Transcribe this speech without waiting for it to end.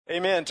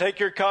Amen. Take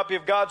your copy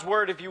of God's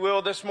Word, if you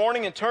will, this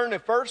morning and turn to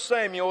 1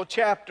 Samuel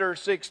chapter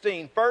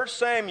 16. 1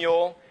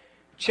 Samuel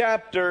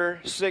chapter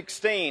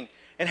 16.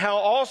 And how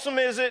awesome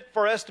is it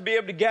for us to be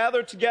able to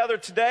gather together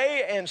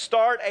today and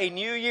start a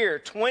new year.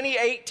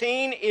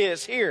 2018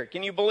 is here.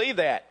 Can you believe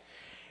that?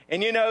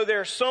 And you know,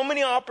 there's so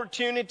many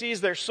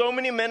opportunities, there's so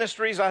many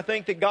ministries I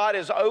think that God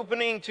is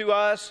opening to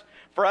us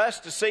for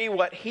us to see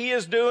what He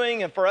is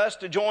doing and for us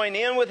to join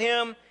in with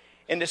Him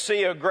and to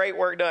see a great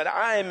work done.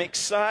 I am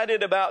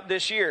excited about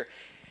this year.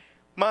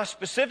 My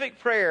specific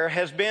prayer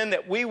has been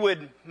that we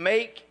would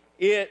make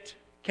it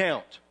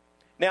count.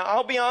 Now,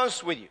 I'll be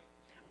honest with you.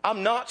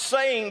 I'm not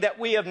saying that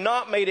we have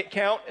not made it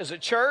count as a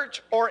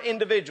church or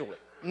individually.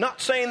 I'm not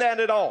saying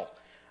that at all.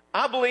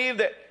 I believe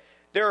that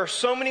there are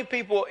so many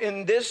people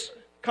in this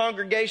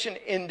congregation,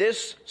 in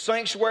this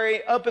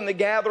sanctuary, up in the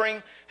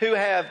gathering, who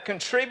have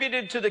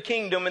contributed to the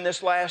kingdom in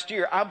this last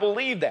year. I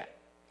believe that.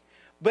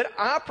 But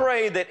I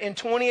pray that in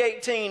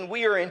 2018,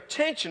 we are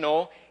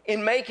intentional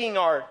in making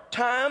our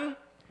time,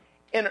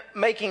 in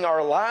making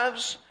our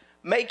lives,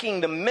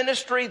 making the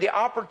ministry, the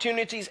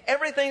opportunities,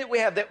 everything that we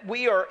have, that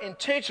we are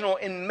intentional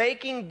in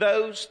making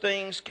those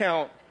things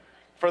count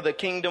for the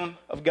kingdom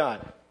of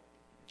God.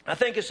 I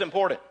think it's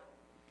important.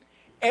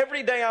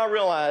 Every day I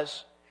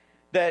realize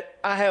that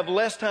I have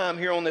less time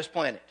here on this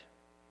planet.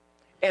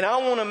 And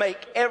I want to make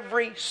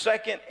every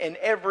second and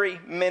every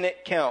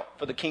minute count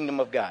for the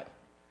kingdom of God.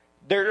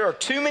 There are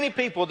too many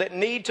people that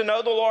need to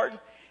know the Lord.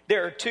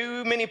 There are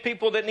too many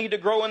people that need to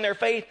grow in their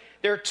faith.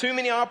 There are too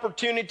many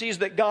opportunities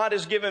that God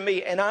has given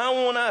me. And I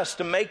want us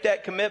to make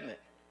that commitment,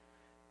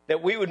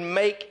 that we would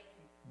make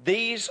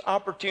these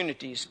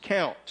opportunities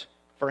count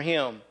for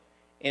Him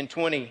in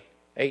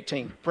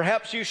 2018.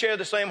 Perhaps you share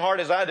the same heart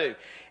as I do.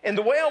 And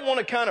the way I want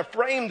to kind of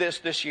frame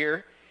this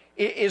year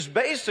is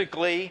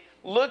basically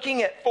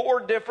looking at 4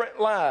 different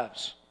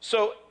lives.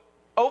 So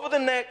over the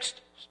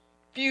next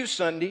few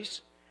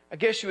Sundays, I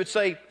guess you would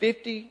say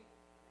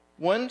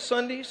 51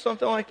 Sundays,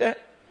 something like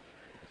that.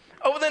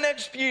 Over the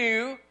next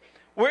few,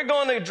 we're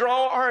going to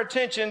draw our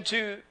attention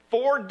to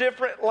 4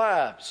 different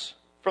lives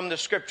from the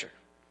Scripture.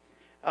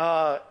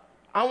 I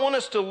want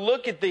us to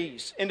look at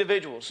these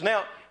individuals.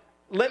 Now,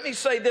 let me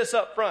say this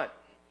up front.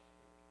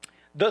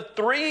 The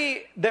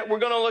 3 that we're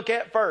going to look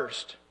at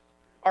first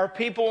are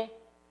people,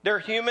 they're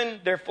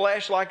human, they're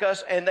flesh like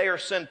us, and they are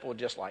sinful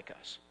just like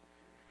us.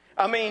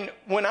 I mean,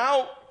 when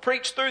I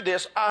preach through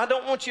this, I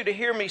don't want you to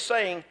hear me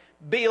saying,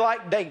 be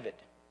like David.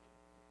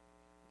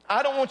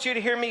 I don't want you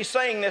to hear me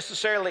saying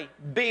necessarily,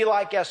 be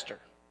like Esther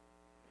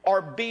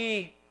or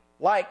be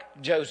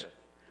like Joseph.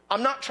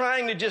 I'm not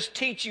trying to just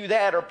teach you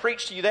that or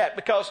preach to you that,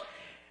 because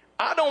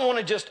I don't want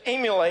to just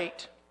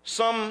emulate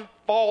some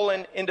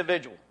fallen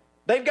individual.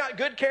 They've got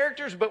good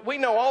characters, but we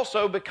know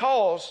also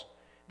because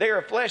they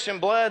are flesh and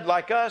blood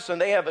like us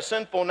and they have a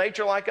sinful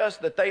nature like us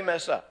that they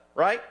mess up,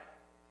 right?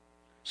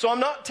 So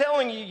I'm not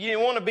telling you you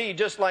want to be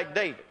just like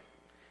David.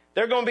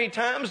 There are going to be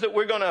times that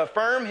we're going to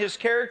affirm his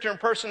character and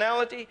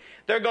personality.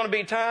 There are going to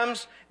be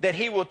times that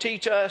he will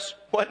teach us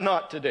what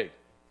not to do.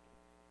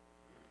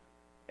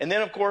 And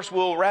then, of course,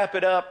 we'll wrap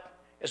it up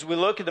as we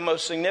look at the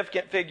most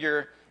significant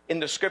figure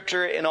in the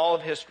Scripture in all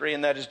of history,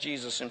 and that is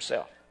Jesus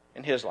himself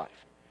and his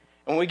life.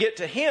 And when we get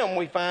to him,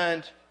 we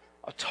find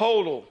a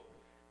total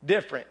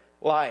different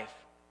life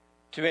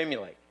to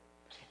emulate.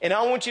 And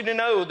I want you to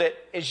know that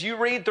as you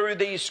read through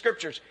these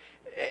Scriptures,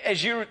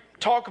 as you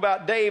talk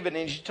about David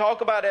and as you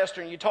talk about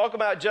Esther and you talk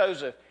about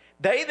Joseph,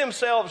 they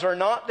themselves are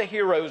not the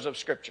heroes of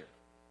Scripture.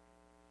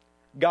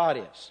 God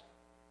is.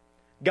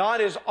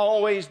 God is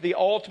always the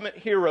ultimate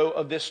hero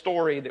of this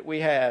story that we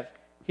have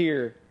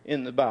here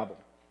in the Bible.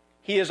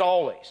 He is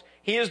always.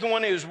 He is the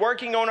one who is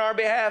working on our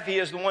behalf. He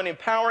is the one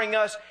empowering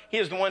us. He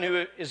is the one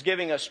who is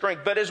giving us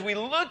strength. But as we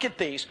look at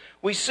these,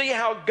 we see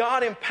how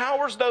God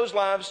empowers those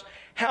lives,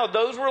 how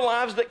those were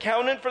lives that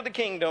counted for the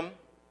kingdom,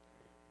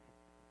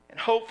 and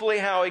hopefully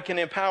how He can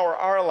empower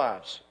our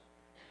lives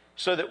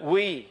so that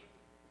we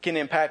can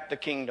impact the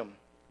kingdom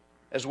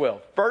as well.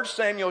 1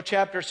 Samuel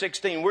chapter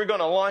 16, we're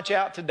going to launch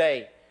out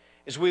today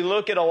as we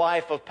look at a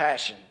life of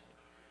passion.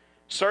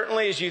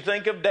 Certainly as you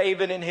think of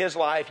David and his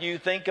life, you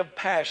think of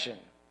passion.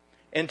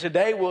 And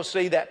today we'll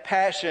see that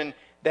passion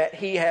that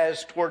he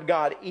has toward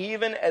God,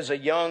 even as a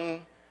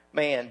young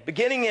man.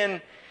 Beginning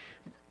in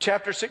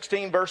chapter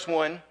 16, verse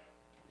 1,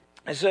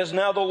 it says,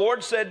 "Now the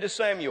Lord said to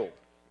Samuel,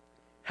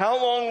 how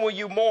long will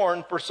you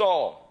mourn for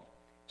Saul,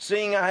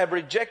 seeing I have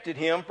rejected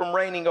him from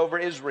reigning over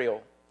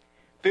Israel?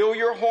 Fill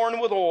your horn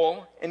with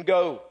oil and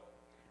go.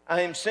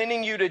 I am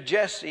sending you to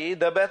Jesse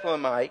the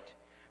Bethlehemite,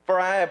 for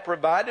I have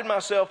provided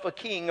myself a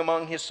king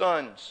among his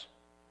sons."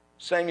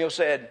 Samuel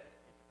said,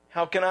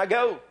 "How can I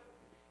go?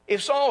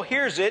 If Saul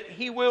hears it,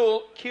 he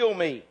will kill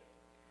me."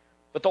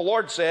 But the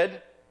Lord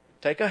said,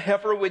 "Take a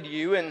heifer with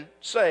you and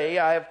say,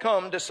 I have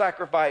come to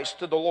sacrifice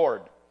to the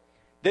Lord.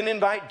 Then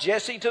invite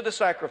Jesse to the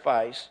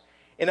sacrifice,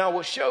 and I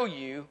will show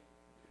you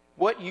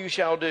what you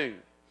shall do.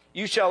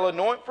 You shall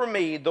anoint for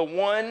me the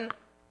one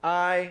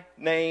I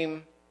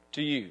name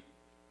to you."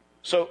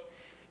 So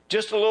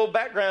just a little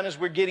background as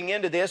we're getting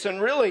into this.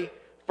 And really,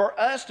 for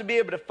us to be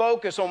able to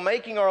focus on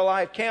making our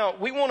life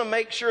count, we want to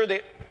make sure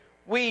that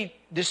we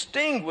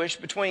distinguish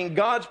between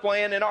God's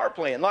plan and our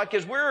plan. Like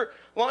as we're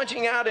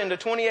launching out into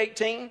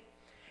 2018,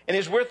 and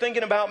as we're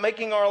thinking about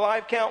making our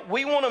life count,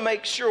 we want to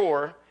make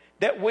sure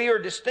that we are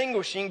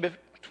distinguishing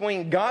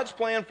between God's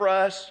plan for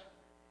us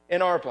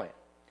and our plan.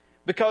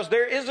 Because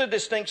there is a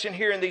distinction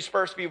here in these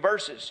first few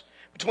verses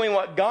between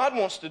what God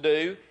wants to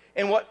do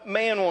and what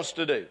man wants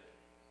to do.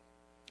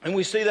 And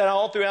we see that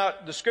all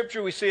throughout the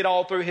Scripture. We see it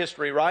all through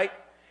history, right?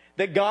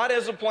 That God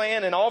has a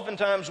plan, and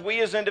oftentimes we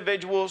as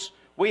individuals,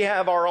 we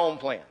have our own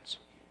plans.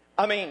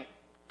 I mean,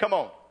 come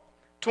on.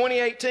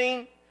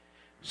 2018,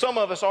 some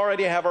of us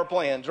already have our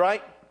plans,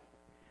 right?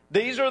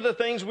 These are the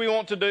things we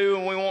want to do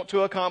and we want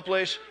to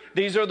accomplish.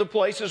 These are the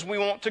places we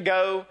want to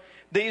go.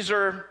 These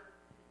are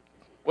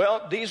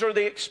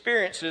the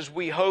experiences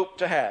we hope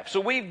to have. So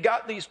we've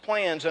got these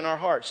plans in our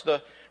hearts.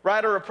 The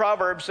writer of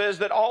Proverbs says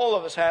that all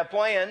of us have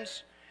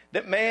plans,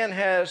 that man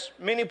has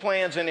many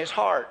plans in his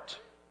heart,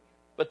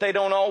 but they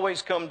don't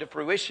always come to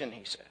fruition,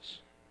 he says.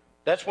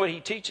 That's what he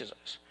teaches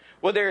us.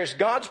 Well, there is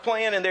God's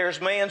plan and there is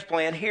man's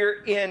plan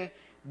here in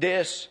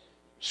this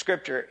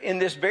Scripture. In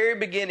this very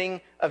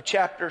beginning of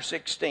chapter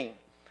 16,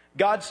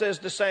 God says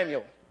to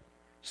Samuel,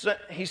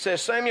 he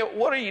says, Samuel,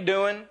 what are you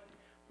doing?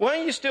 Why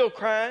are you still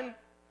crying?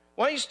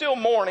 Why are you still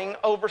mourning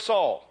over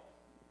Saul?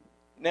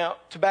 Now,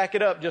 to back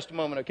it up just a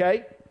moment,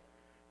 okay?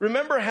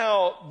 Remember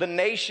how the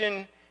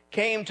nation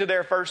came to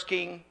their first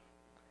king?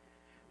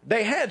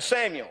 They had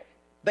Samuel.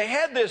 They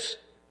had this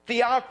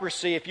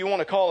theocracy, if you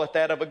want to call it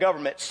that, of a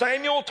government.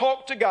 Samuel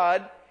talked to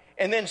God,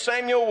 and then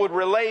Samuel would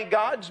relay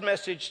God's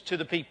message to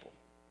the people.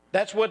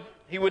 That's what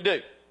he would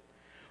do.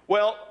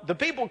 Well, the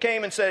people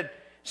came and said,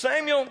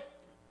 Samuel,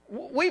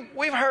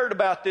 we've heard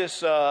about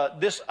this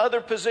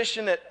other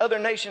position that other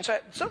nations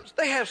have.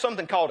 They have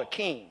something called a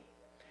king.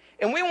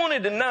 And we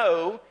wanted to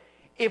know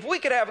if we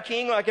could have a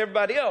king like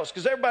everybody else,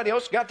 because everybody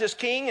else got this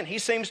king, and he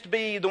seems to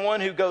be the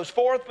one who goes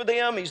forth for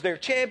them. He's their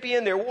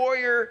champion, their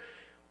warrior.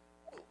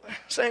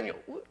 Samuel,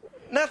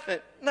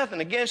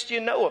 nothing against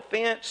you, no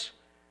offense,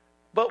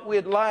 but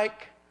we'd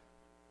like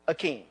a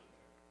king.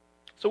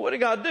 So what did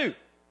God do?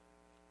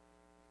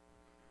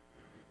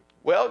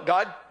 Well,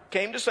 God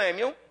came to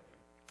Samuel,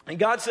 and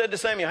God said to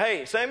Samuel,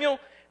 hey, Samuel,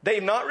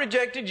 they've not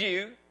rejected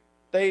you,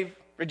 they've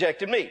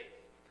rejected me.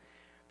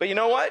 But you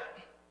know what?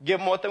 Give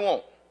them what they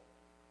want.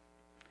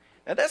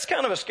 Now, that's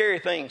kind of a scary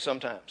thing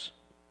sometimes.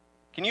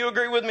 Can you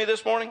agree with me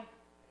this morning?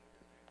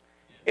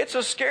 It's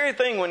a scary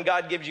thing when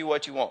God gives you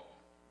what you want.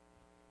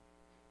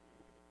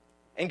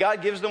 And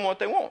God gives them what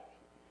they want.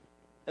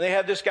 And they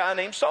have this guy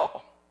named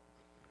Saul.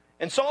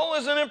 And Saul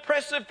is an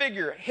impressive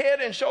figure,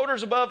 head and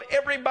shoulders above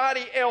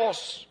everybody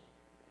else.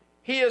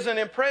 He is an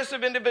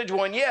impressive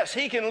individual. And yes,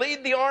 he can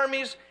lead the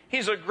armies.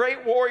 He's a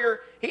great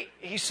warrior.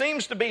 He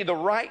seems to be the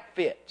right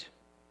fit.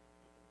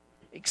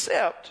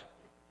 Except,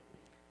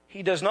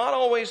 he does not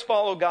always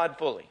follow God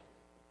fully.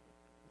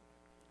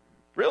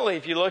 Really,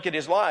 if you look at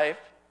his life,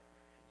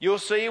 you'll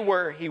see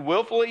where he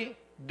willfully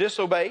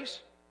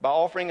disobeys by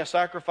offering a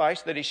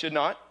sacrifice that he should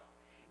not.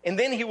 And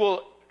then he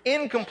will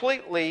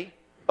incompletely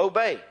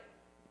obey.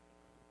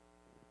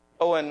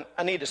 Oh, and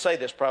I need to say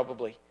this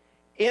probably.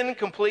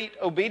 Incomplete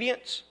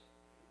obedience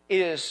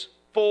is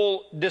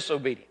full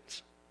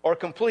disobedience or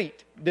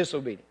complete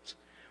disobedience.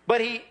 But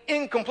he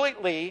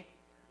incompletely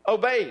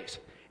obeys.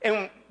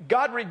 And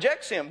God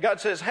rejects him.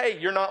 God says, hey,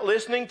 you're not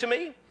listening to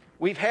me.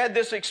 We've had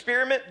this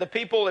experiment. The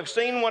people have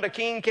seen what a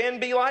king can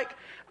be like.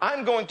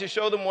 I'm going to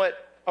show them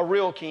what a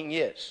real king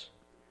is.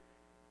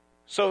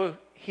 So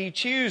he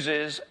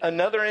chooses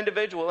another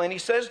individual, and he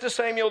says to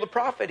Samuel the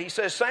prophet, he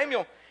says,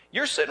 Samuel,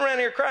 you're sitting around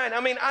here crying.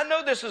 I mean, I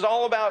know this is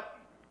all about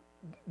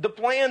the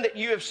plan that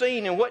you have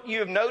seen and what you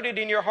have noted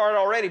in your heart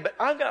already, but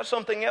I've got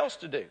something else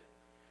to do.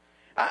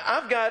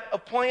 I've got a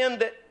plan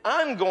that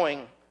I'm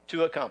going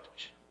to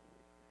accomplish.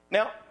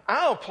 Now,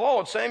 I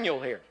applaud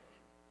Samuel here.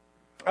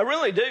 I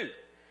really do.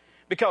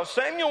 Because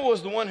Samuel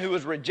was the one who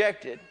was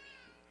rejected,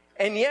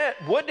 and yet,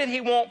 what did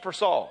he want for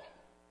Saul?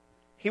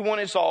 He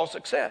wanted Saul's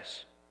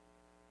success.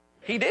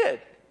 He did.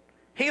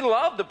 He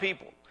loved the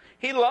people.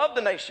 He loved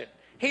the nation.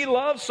 He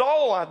loved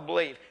Saul, I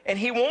believe. And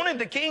he wanted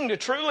the king to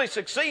truly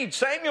succeed.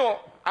 Samuel,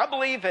 I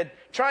believe, had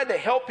tried to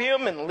help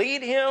him and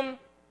lead him.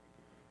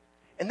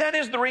 And that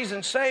is the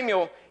reason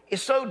Samuel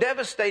is so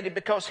devastated,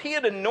 because he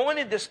had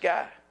anointed this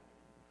guy.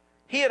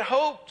 He had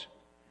hoped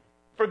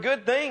for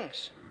good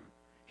things.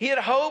 He had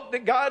hoped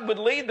that God would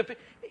lead the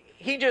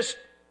people.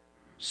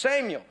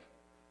 Samuel,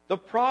 the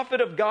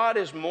prophet of God,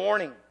 is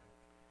mourning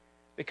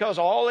because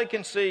all he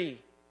can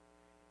see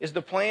is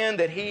the plan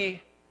that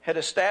he had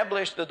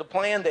established, the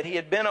plan that he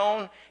had been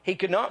on. He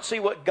could not see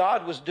what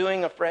God was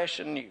doing afresh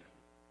and new.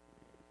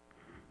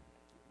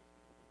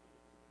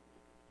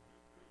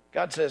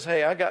 God says,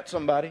 hey, I got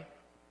somebody.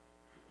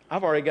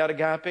 I've already got a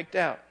guy picked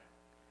out.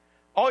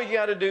 All you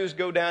got to do is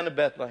go down to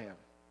Bethlehem.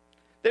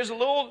 There's a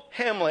little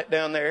hamlet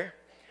down there,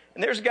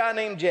 and there's a guy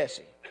named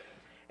Jesse.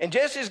 And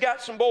Jesse's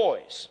got some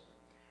boys.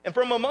 And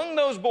from among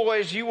those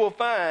boys, you will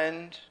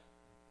find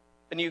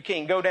a new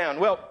king. Go down.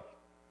 Well,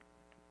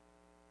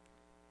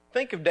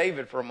 Think of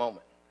David for a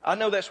moment. I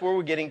know that's where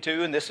we're getting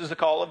to, and this is the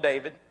call of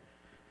David.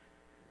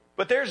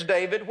 But there's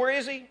David. Where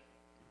is he?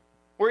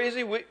 Where is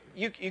he?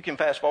 You can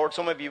fast forward.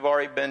 Some of you have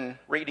already been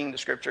reading the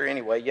scripture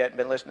anyway. You haven't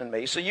been listening to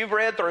me. So you've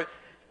read through.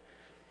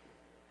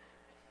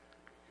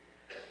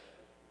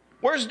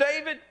 Where's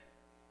David?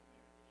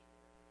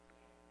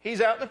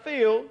 He's out in the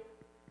field,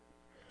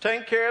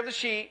 taking care of the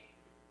sheep.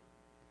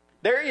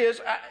 There he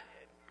is.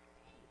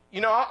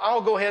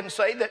 I'll go ahead and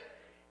say that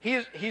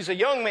he's a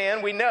young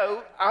man. We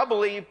know, I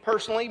believe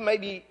personally,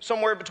 maybe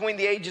somewhere between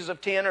the ages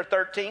of 10 or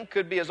 13,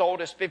 could be as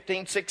old as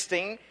 15,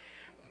 16.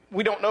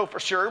 We don't know for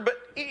sure, but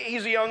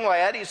he's a young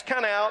lad. He's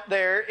kind of out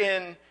there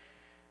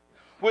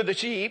with the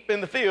sheep in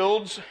the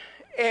fields.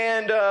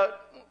 And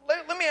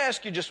let me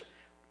ask you just,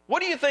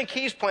 what do you think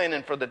he's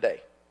planning for the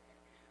day?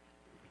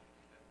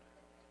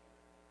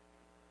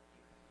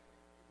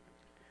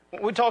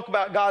 We talk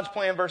about God's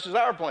plan versus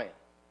our plan.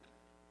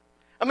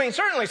 I mean,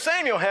 certainly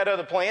Samuel had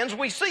other plans.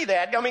 We see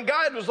that. I mean,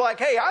 God was like,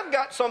 hey, I've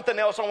got something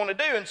else I want to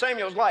do. And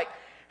Samuel's like,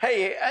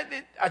 hey,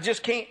 I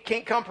just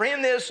can't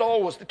comprehend this.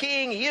 Saul was the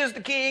king. He is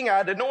the king.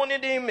 I'd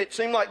anointed him. It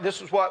seemed like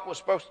this was what was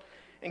supposed to.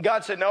 And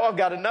God said, no, I've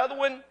got another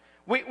one.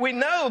 We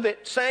know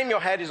that Samuel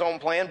had his own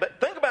plan, but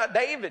think about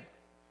David.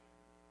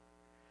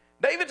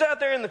 David's out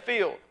there in the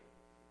field.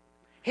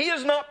 He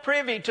is not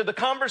privy to the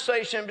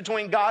conversation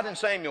between God and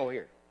Samuel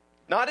here.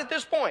 Not at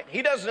this point.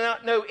 He does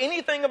not know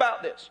anything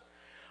about this.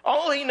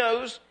 All he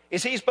knows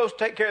is he's supposed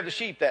to take care of the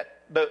sheep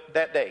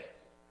that day.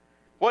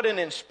 What an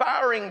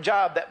inspiring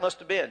job that must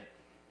have been.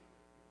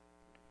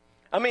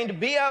 I mean, to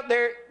be out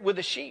there with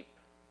the sheep.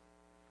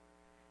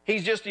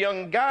 He's just a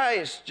young guy.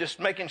 He's just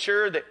making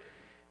sure that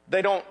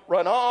they don't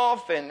run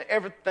off and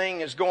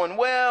everything is going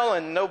well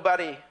and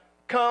nobody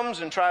comes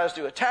and tries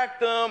to attack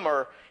them.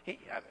 Or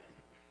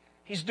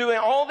he's doing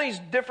all these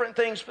different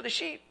things for the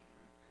sheep.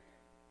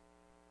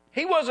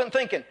 He wasn't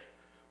thinking,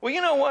 well,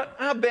 you know what?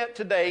 I bet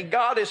today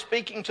God is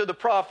speaking to the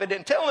prophet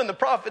and telling the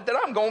prophet that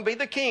I'm going to be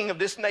the king of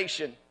this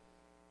nation.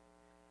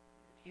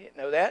 He didn't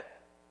know that.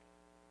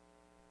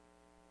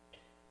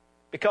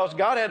 Because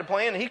God had a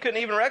plan and he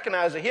couldn't even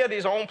recognize it. He had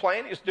his own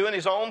plan. He was doing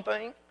his own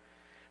thing.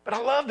 But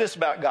I love this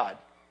about God.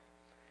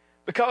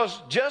 Because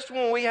just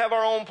when we have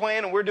our own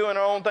plan and we're doing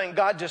our own thing,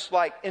 God just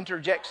like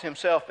interjects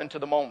himself into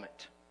the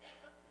moment.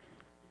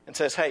 And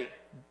says, hey,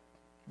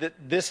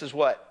 this is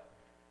what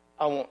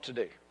I want to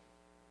do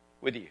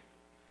with you.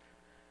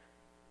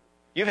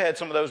 You've had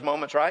some of those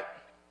moments, right?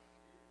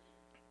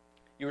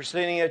 You were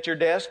sitting at your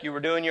desk, you were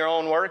doing your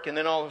own work, and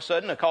then all of a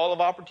sudden a call of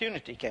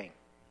opportunity came.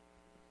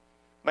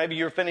 Maybe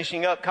you were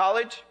finishing up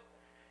college.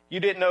 You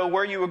didn't know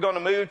where you were going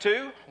to move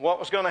to, what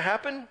was going to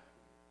happen.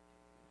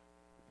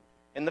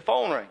 And the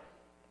phone rang,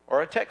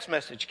 or a text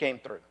message came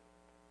through,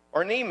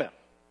 or an email.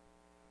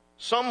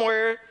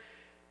 Somewhere,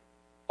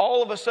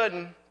 all of a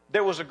sudden,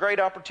 there was a great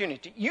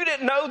opportunity. You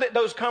didn't know that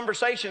those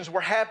conversations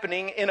were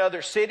happening in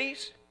other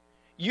cities.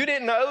 You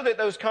didn't know that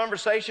those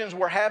conversations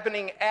were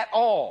happening at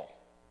all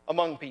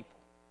among people.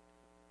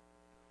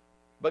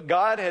 But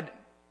God had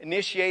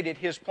initiated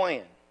his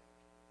plan.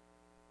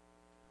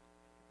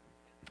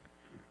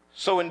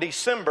 So in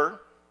December,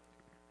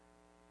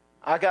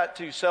 I got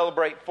to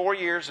celebrate 4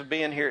 years of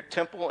being here at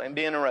Temple and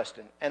being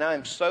arrested. And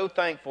I'm so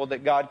thankful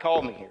that God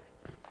called me here.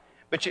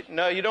 But you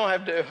don't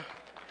have to.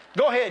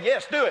 Go ahead,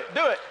 yes, do it.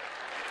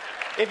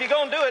 If you're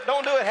going to do it,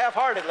 don't do it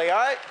half-heartedly, all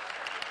right?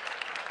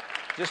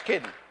 Just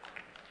kidding.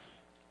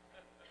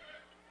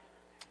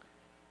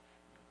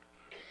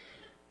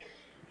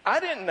 I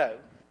didn't know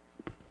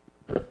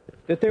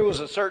that there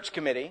was a search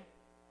committee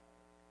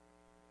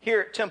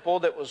here at Temple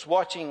that was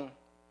watching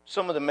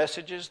some of the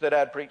messages that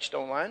I'd preached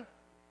online.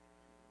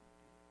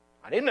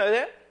 I didn't know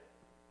that.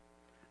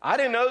 I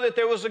didn't know that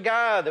there was a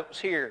guy that was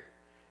here,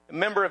 a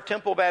member of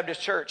Temple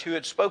Baptist Church, who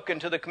had spoken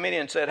to the committee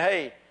and said,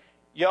 hey,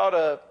 you ought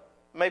to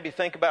maybe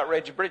think about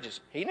Reggie Bridges.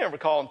 He never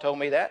called and told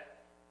me that.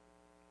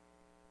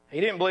 He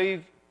didn't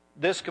believe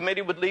this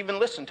committee would even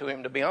listen to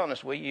him, to be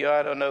honest with you.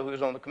 I don't know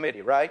who's on the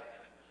committee, right?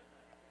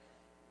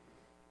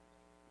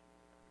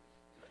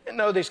 I didn't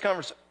know these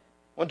conversations.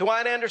 When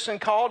Dwight Anderson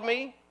called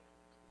me,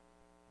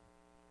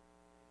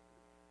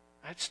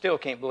 I still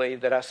can't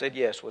believe that I said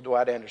yes with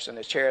Dwight Anderson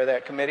as chair of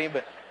that committee,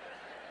 but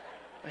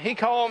he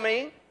called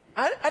me.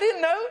 I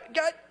didn't know.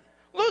 God,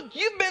 look,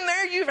 you've been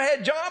there. You've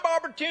had job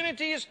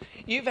opportunities.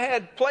 You've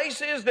had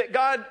places that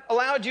God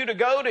allowed you to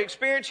go to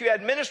experience. You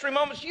had ministry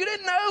moments. You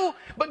didn't know,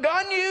 but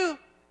God knew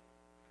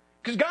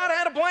because God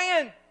had a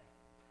plan.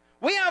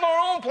 We have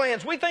our own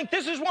plans. We think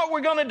this is what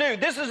we're going to do.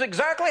 This is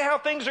exactly how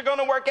things are going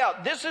to work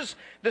out. This is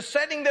the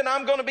setting that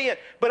I'm going to be in.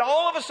 But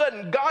all of a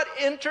sudden, God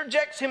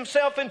interjects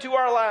himself into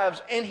our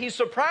lives, and he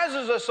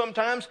surprises us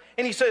sometimes,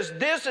 and he says,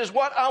 this is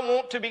what I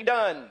want to be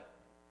done.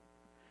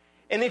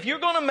 And if you're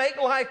going to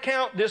make life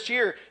count this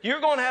year,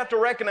 you're going to have to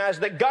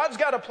recognize that God's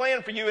got a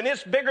plan for you, and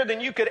it's bigger than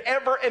you could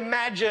ever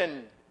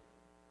imagine.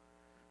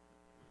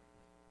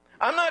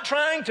 I'm not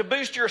trying to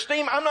boost your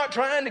esteem. I'm not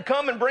trying to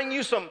come and bring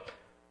you some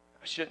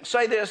I shouldn't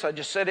say this, I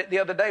just said it the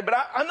other day, but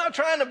I'm not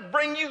trying to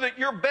bring you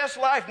your best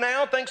life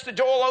now, thanks to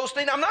Joel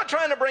Osteen. I'm not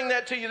trying to bring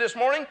that to you this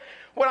morning.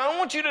 What I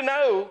want you to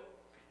know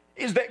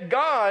is that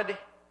God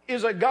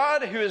is a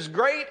God who is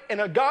great, and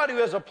a God who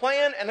has a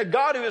plan, and a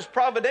God who is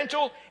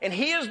providential, and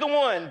He is the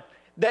one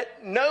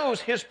that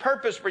knows His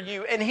purpose for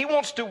you, and He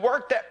wants to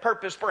work that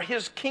purpose for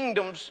His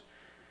kingdom's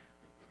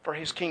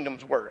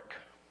work.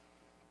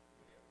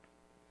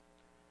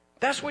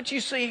 That's what you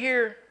see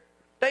here.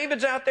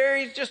 David's out there,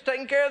 he's just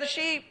taking care of the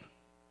sheep.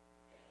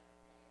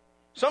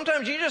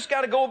 Sometimes you just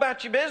got to go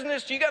about your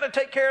business. You got to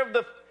take care of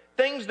the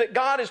things that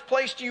God has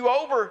placed you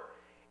over,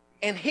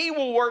 and He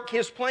will work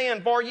His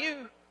plan for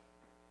you.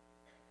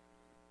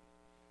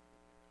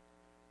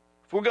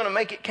 If we're going to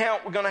make it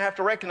count, we're going to have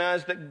to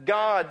recognize that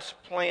God's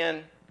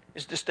plan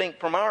is distinct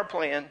from our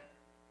plan.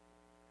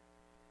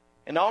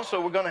 And also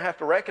we're going to have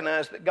to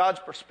recognize that God's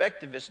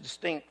perspective is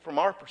distinct from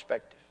our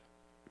perspective.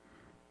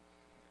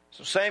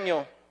 So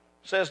Samuel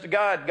says to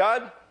God,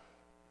 God,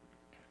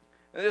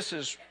 this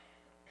is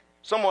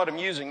somewhat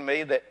amusing to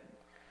me that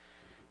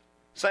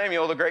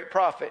Samuel, the great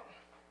prophet,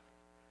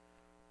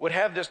 would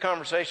have this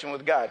conversation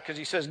with God. Because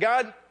he says,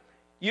 God,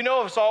 you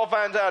know if Saul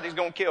finds out, he's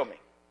going to kill me.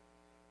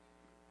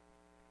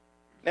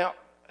 Now,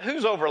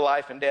 who's over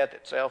life and death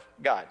itself?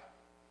 God.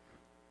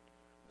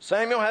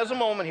 Samuel has a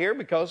moment here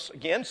because,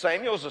 again,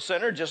 Samuel's a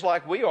sinner just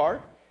like we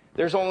are.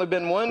 There's only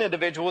been one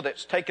individual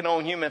that's taken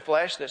on human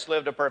flesh that's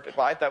lived a perfect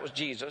life. That was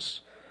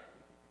Jesus.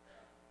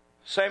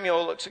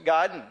 Samuel looks at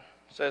God and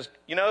says,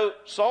 you know,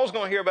 Saul's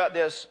going to hear about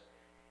this,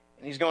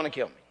 and he's going to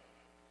kill me.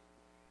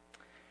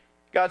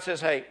 God says,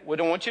 hey,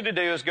 what I want you to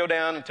do is go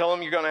down and tell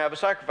him you're going to have a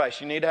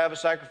sacrifice. You need to have a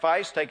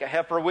sacrifice. Take a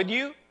heifer with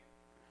you.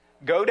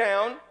 Go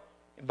down.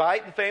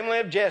 Invite the family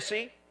of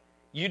Jesse.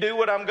 You do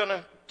what I'm going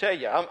to tell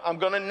you. I'm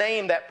going to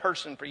name that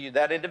person for you,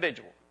 that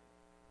individual.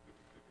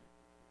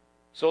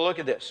 So look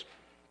at this.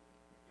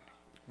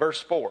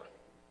 Verse 4.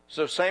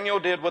 So Samuel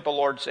did what the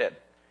Lord said.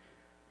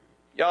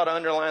 You ought to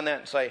underline that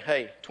and say,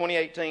 hey,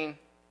 2018,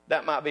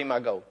 that might be my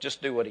goal.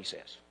 Just do what He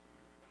says.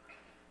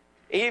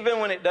 Even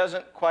when it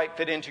doesn't quite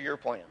fit into your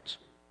plans.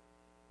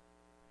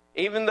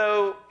 Even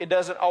though it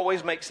doesn't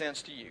always make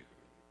sense to you.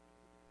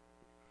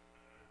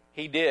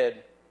 He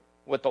did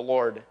what the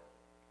Lord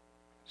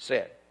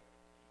said.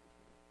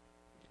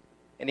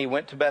 And he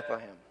went to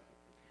Bethlehem.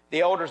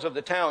 The elders of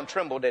the town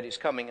trembled at his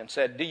coming and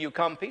said, do you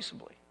come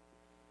peaceably?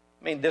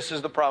 I mean, this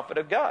is the prophet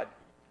of God.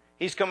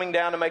 He's coming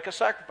down to make a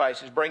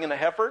sacrifice. He's bringing a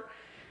heifer.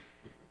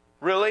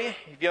 Really,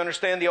 if you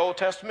understand the Old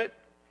Testament,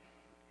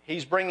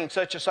 he's bringing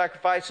such a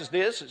sacrifice as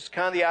this. It's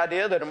kind of the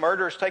idea that a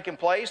murder is taking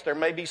place. There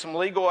may be some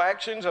legal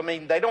actions. I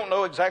mean, they don't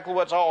know exactly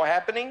what's all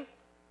happening. And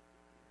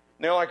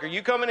they're like, are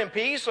you coming in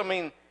peace? I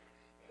mean,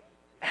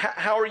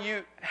 how are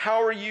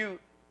you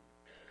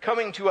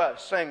coming to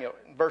us, Samuel?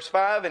 Verse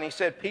 5, and he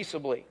said,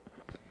 peaceably,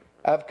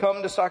 I've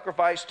come to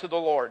sacrifice to the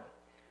Lord.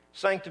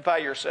 Sanctify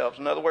yourselves.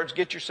 In other words,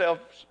 get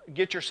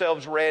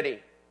yourselves ready.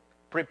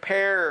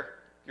 Prepare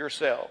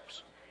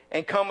yourselves.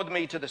 And come with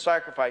me to the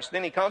sacrifice.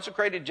 Then he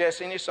consecrated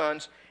Jesse and his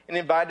sons and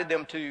invited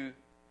them to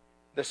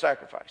the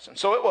sacrifice. And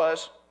so it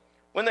was,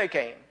 when they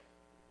came,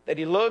 that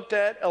he looked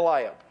at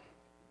Eliab.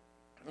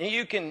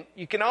 You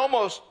can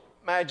almost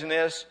imagine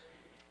this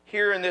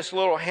here in this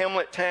little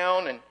hamlet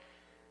town and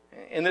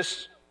in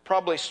this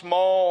probably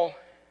small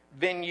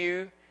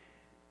venue.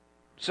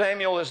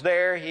 Samuel is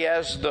there. He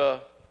has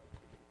the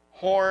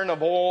horn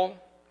of oil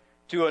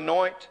to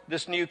anoint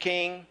this new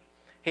king.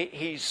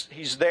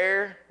 He's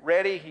there,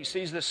 ready. He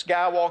sees this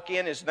guy walk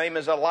in. His name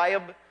is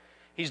Eliab.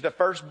 He's the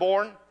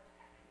firstborn.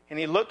 And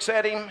he looks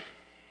at him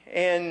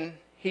and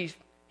he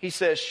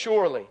says,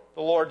 surely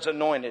the Lord's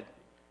anointed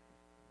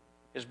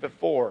is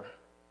before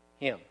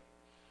him.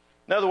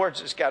 In other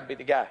words, it's got to be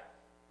the guy.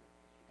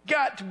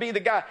 Got to be the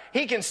guy.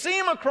 He can see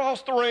him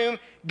across the room.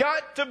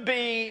 Got to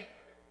be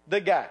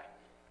the guy.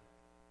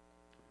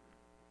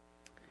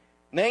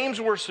 Names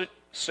were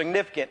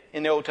significant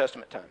in the Old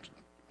Testament times.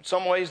 In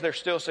some ways, they're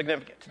still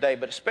significant today,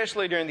 but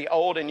especially during the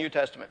Old and New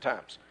Testament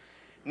times.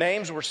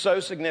 Names were so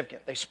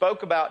significant. They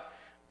spoke about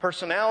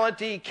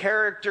personality,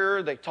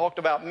 character. They talked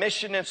about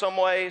mission in some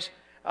ways.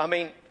 I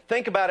mean,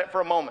 think about it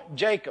for a moment.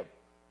 Jacob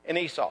and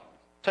Esau.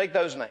 Take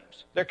those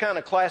names. They're kind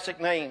of classic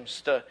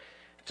names to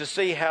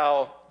see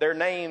how their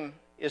name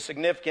is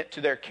significant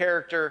to their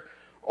character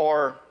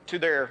or to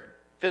their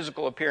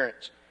physical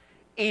appearance.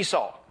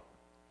 Esau.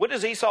 What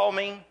does Esau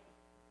mean?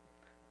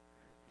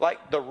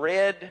 Like the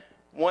red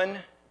one,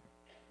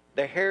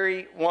 the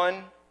hairy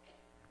one.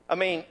 I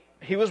mean,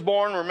 he was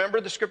born,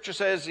 remember the scripture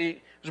says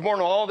he was born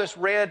with all this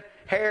red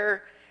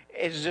hair.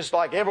 It's just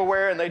like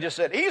everywhere, and they just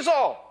said,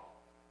 Esau.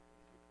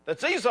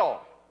 That's Esau.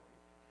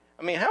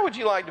 I mean, how would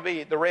you like to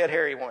be the red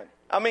hairy one?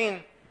 I mean,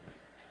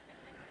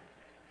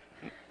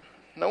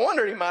 no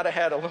wonder he might have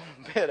had a little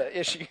bit of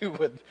issue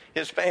with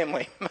his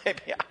family.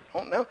 Maybe, I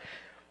don't know.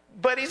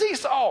 But he's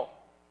Esau.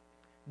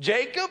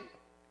 Jacob,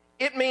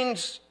 it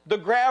means the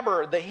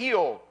grabber, the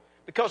heel.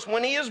 Because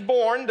when he is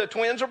born, the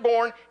twins are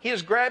born, he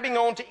is grabbing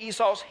onto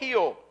Esau's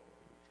heel.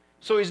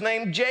 So he's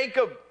named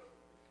Jacob.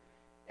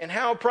 And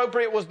how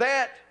appropriate was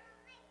that?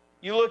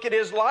 You look at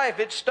his life,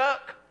 it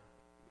stuck.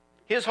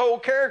 His whole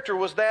character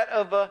was that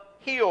of a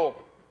heel,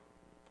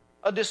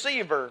 a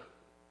deceiver,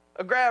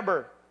 a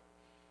grabber.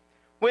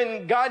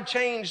 When God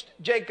changed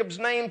Jacob's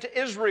name to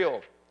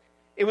Israel,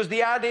 it was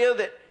the idea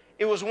that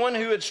it was one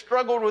who had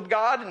struggled with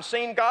God and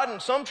seen God,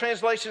 and some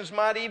translations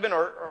might even,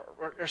 or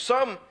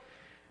some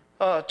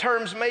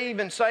terms may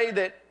even say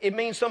that it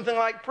means something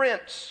like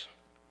prince,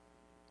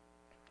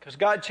 because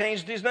God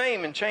changed his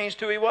name and changed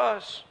who he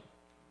was.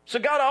 So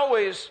God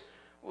always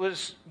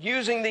was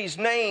using these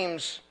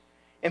names,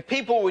 and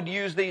people would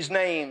use these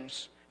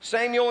names.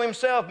 Samuel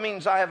himself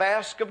means I have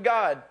asked of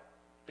God,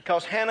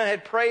 because Hannah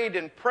had prayed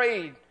and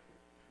prayed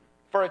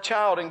for a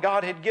child, and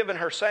God had given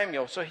her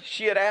Samuel. So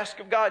she had asked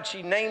of God.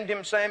 She named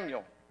him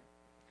Samuel.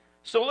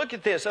 So look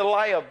at this,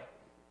 Eliab.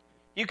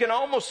 You can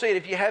almost see it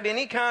if you have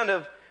any kind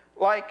of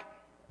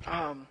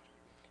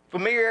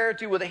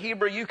familiarity with the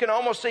Hebrew. You can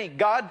almost see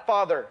God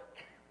Father,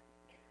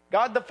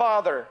 God the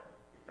Father,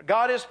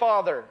 God is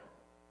Father.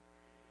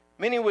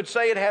 Many would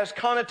say it has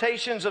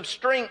connotations of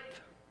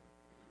strength.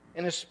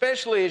 And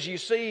especially as you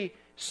see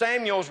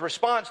Samuel's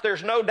response,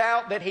 there's no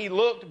doubt that he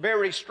looked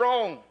very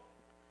strong,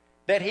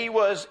 that he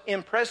was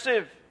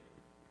impressive.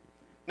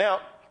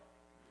 Now,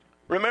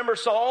 remember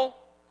Saul,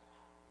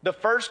 the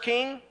first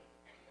king?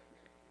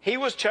 He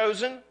was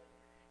chosen.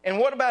 And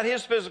what about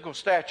his physical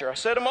stature? I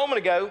said a moment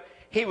ago,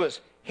 he was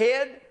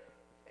head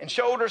and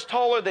shoulders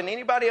taller than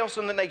anybody else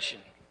in the nation.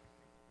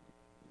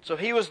 So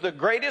he was the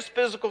greatest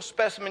physical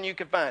specimen you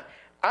could find.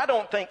 I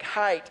don't think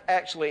height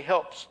actually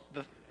helps,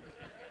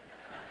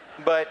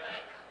 but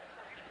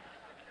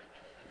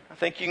I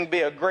think you can be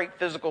a great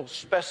physical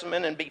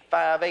specimen and be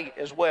 5'8"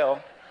 as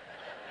well.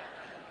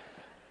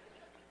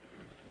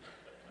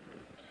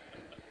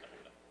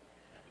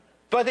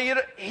 But he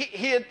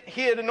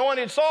had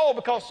anointed Saul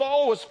because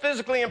Saul was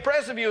physically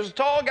impressive. He was a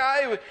tall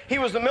guy. He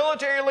was the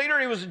military leader.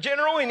 He was a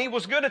general, and he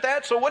was good at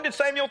that. So what did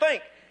Samuel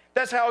think?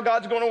 That's how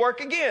God's going to work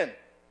again.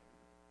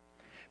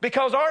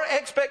 Because our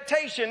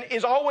expectation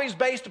is always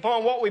based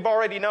upon what we've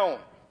already known.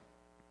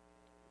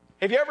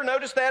 Have you ever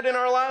noticed that in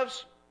our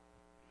lives?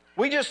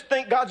 We just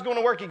think God's going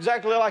to work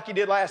exactly like he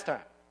did last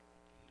time.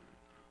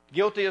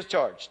 Guilty as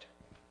charged.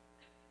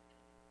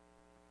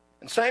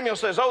 And Samuel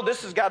says, oh,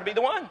 this has got to be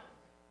the one.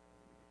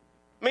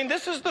 I mean,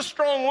 this is the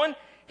strong one.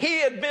 He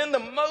had been the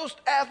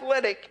most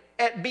athletic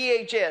at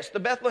BHS,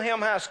 the Bethlehem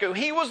High School.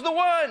 He was the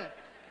one.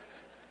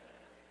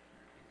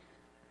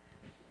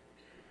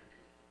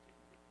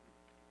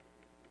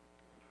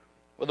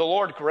 Well, the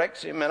Lord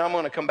corrects him, and I'm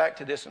going to come back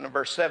to this in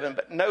verse 7.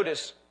 But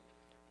notice,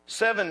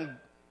 seven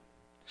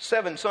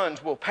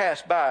sons will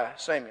pass by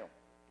Samuel.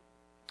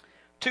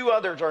 2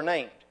 others are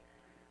named.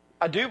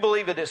 I do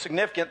believe it is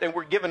significant that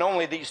we're given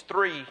only these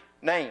 3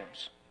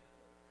 names,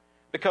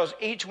 because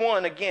each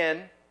one,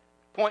 again,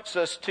 points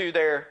us to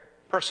their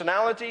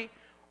personality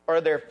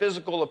or their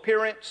physical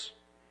appearance.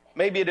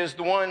 Maybe it is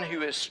the one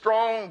who is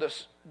strong,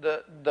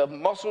 the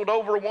muscled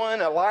over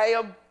one,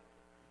 Eliab.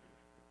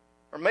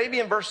 Or maybe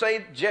in verse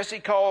 8, Jesse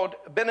called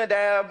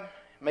Abinadab,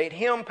 made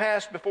him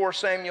pass before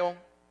Samuel.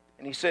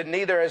 And he said,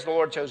 neither has the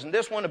Lord chosen.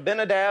 This one,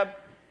 Abinadab,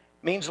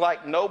 means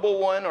like noble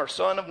one or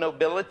son of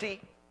nobility.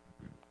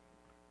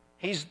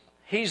 He's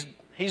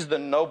the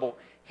noble.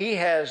 He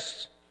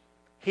has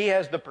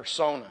the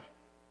persona.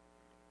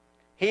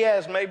 He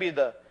has maybe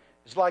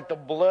it's like the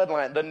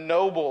bloodline, the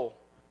noble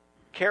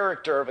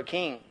character of a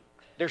king.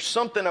 There's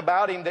something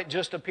about him that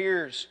just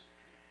appears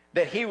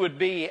that he would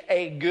be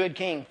a good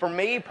king. For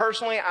me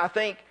personally, I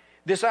think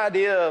this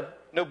idea of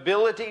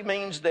nobility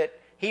means that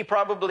he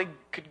probably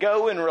could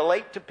go and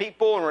relate to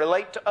people and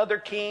relate to other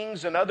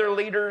kings and other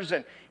leaders,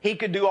 and he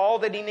could do all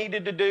that he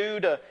needed to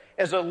do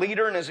as a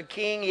leader and as a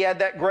king. He had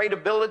that great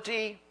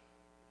ability.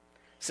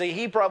 See,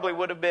 he probably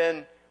would have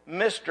been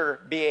Mr.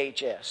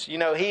 BHS. You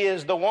know, he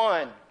is the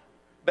one,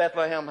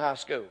 Bethlehem High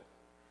School.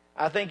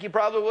 I think he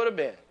probably would have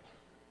been.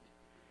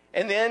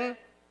 And then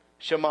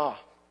Shema.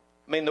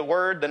 I mean,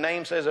 the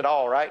name says it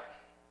all, right?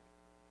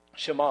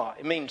 Shema.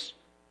 It means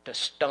to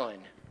stun.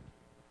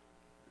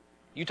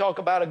 You talk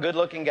about a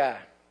good-looking guy.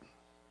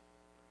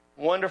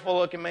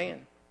 Wonderful-looking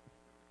man.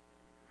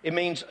 It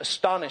means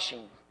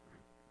astonishing.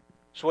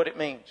 That's what it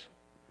means.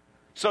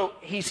 So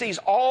he sees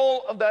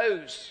all of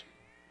those.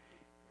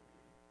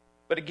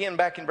 But again,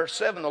 back in verse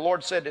 7, the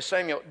Lord said to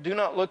Samuel, do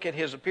not look at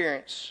his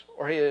appearance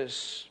or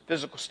his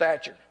physical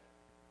stature,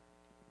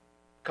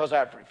 because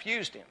I've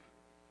refused him.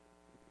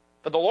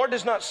 For the Lord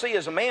does not see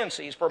as a man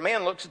sees, for a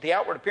man looks at the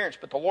outward appearance,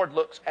 but the Lord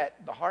looks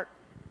at the heart.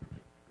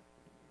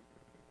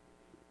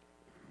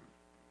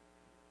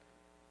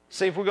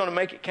 See, if we're going to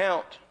make it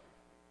count,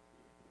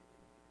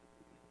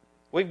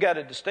 we've got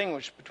to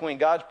distinguish between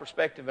God's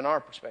perspective and our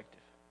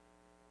perspective.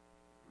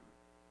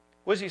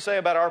 What does he say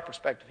about our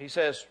perspective? He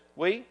says,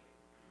 we're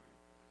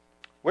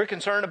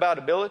concerned about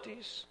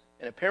abilities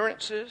and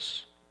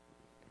appearances.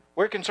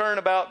 We're concerned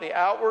about the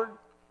outward.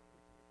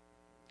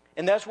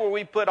 And that's where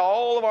we put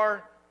all of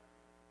our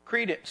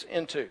credence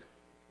into.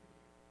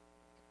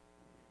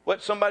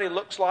 What somebody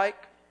looks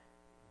like,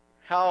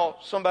 how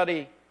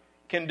somebody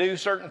can do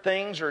certain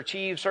things or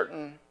achieve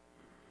certain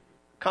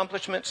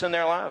accomplishments in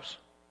their lives.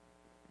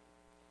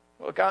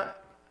 Look, I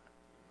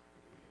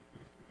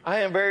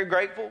am very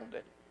grateful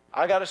that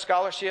I got a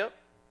scholarship.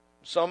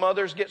 Some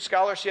others get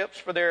scholarships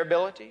for their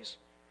abilities,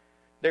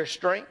 their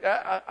strength.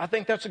 I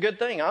think that's a good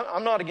thing.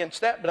 I'm not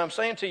against that, but I'm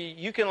saying to you,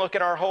 you can look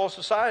at our whole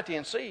society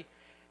and see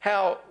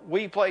how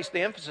we place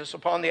the emphasis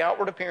upon the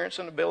outward appearance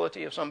and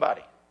ability of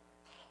somebody.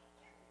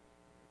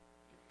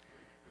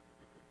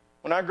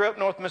 When I grew up in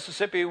North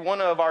Mississippi,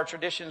 one of our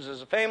traditions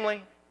as a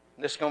family,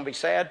 this is going to be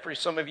sad for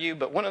some of you,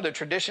 but one of the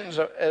traditions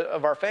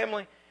of our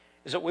family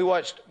is that we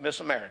watched Miss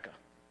America.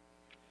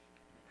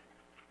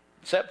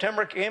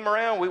 September came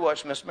around, we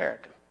watched Miss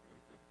America.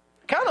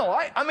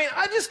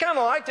 I just kind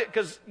of liked it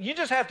because you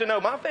just have to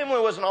know, my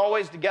family wasn't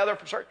always together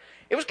for certain.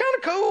 It was kind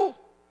of cool.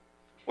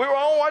 We were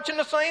all watching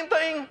the same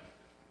thing.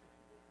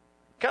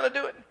 Kind of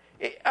do it.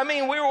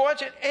 We were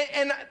watching,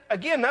 and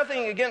again,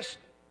 nothing against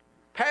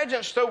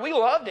pageants, so we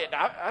loved it.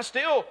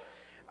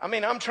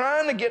 I'm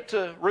trying to get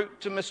to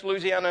root to Miss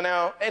Louisiana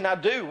now, and I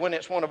do when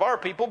it's one of our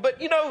people, but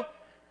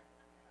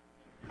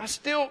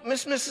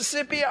Miss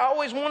Mississippi, I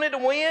always wanted to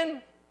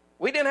win.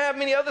 We didn't have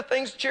many other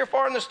things to cheer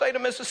for in the state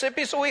of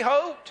Mississippi, so we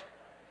hoped.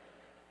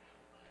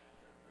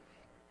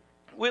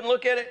 We'd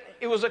look at it.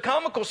 It was a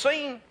comical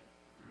scene.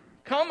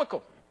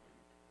 Comical.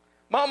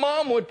 My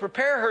mom would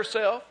prepare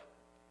herself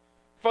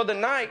for the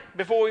night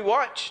before we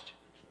watched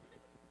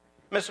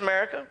Miss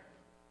America.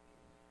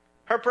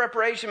 Her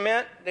preparation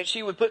meant that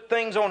she would put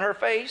things on her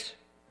face.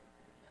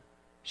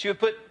 She would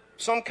put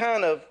some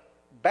kind of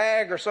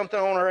bag or something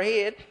on her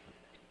head.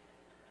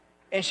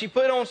 And she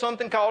put on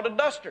something called a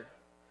duster.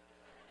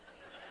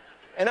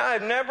 And I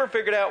have never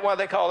figured out why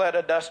they call that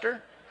a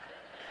duster.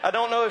 I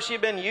don't know if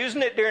she'd been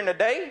using it during the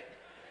day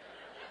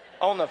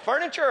on the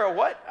furniture or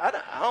what. I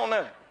don't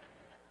know.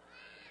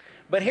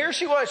 But here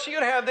she was. She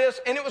would have this,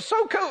 and it was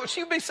so cool.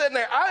 She would be sitting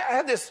there. I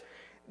had this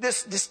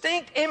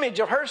distinct image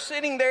of her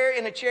sitting there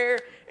in a chair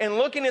and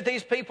looking at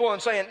these people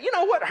and saying, you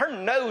know what? Her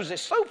nose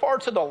is so far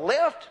to the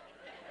left.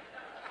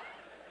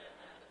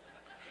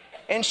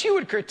 And she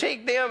would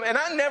critique them. And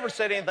I never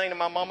said anything to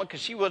my mama because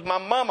she was my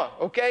mama,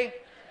 okay?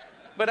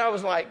 But I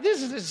was like,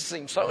 this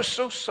seems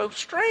so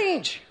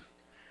strange.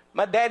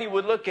 My daddy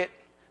would look at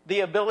the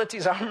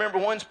abilities. I remember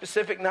one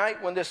specific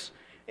night when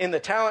in the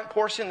talent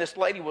portion, this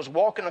lady was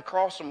walking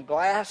across some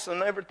glass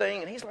and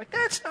everything. And he's like,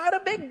 that's not a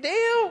big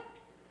deal.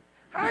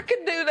 I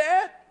could do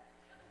that.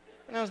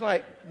 And I was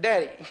like,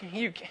 Daddy,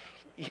 you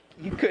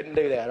couldn't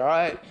do that, all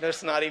right?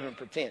 Let's not even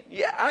pretend.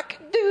 Yeah, I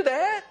could do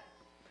that.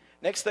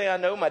 Next thing I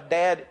know, my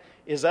dad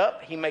is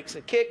up. He makes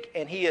a kick,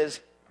 and he is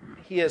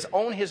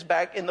on his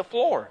back in the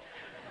floor.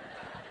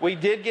 We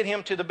did get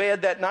him to the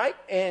bed that night,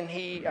 and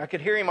I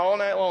could hear him all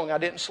night long. I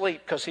didn't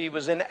sleep because he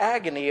was in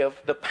agony of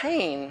the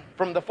pain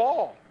from the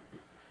fall.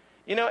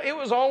 It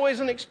was always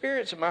an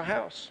experience in my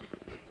house.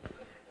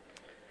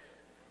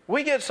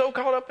 We get so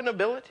caught up in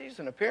abilities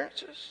and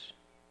appearances.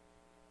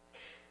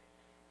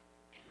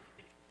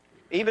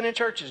 Even in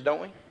churches,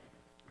 don't we?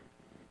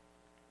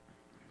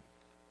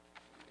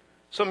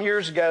 Some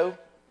years ago,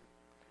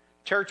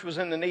 church was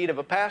in the need of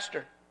a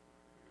pastor.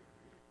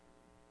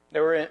 They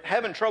were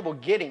having trouble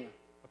getting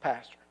a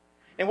pastor.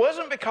 It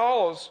wasn't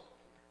because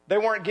they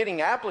weren't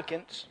getting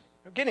applicants.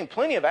 They were getting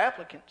plenty of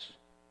applicants.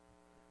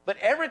 But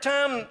every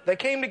time they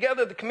came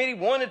together, the committee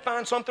wanted to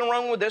find something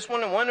wrong with this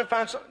one and wanted to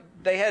find something.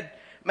 They had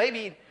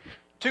maybe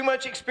too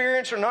much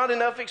experience or not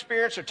enough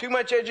experience, or too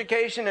much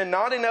education and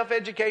not enough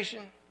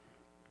education.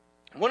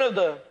 One of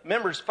the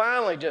members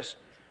finally just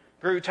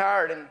grew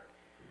tired, and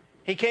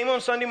he came on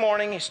Sunday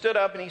morning. He stood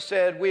up and he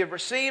said, we have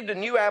received a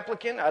new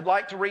applicant. I'd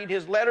like to read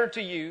his letter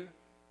to you.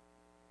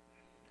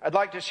 I'd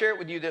like to share it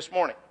with you this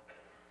morning.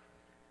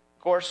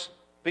 Of course,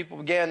 people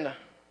began to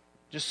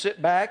just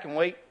sit back and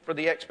wait for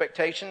the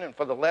expectation and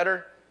for the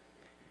letter.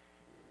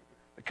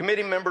 The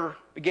committee member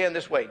began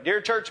this way.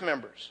 Dear church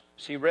members,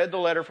 he read the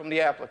letter from the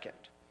applicant.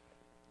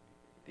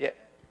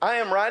 I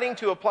am writing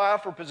to apply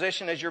for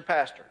position as your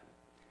pastor.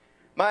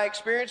 My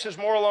experience is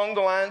more along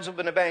the lines of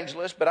an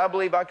evangelist, but I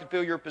believe I could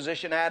fill your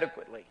position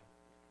adequately.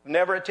 I've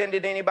never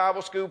attended any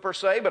Bible school per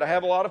se, but I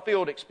have a lot of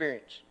field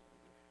experience.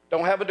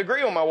 Don't have a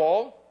degree on my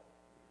wall,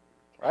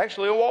 or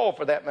actually a wall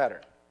for that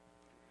matter.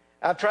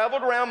 I've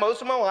traveled around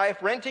most of my life,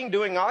 renting,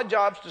 doing odd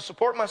jobs to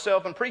support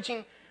myself, and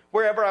preaching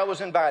wherever I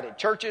was invited.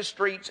 Churches,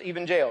 streets,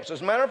 even jails.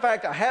 As a matter of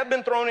fact, I have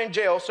been thrown in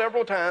jail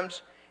several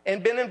times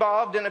and been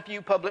involved in a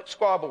few public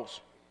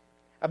squabbles.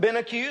 I've been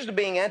accused of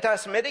being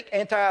anti-Semitic,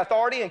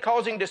 anti-authority, and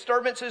causing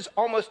disturbances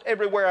almost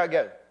everywhere I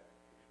go.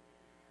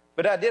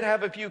 But I did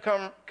have a few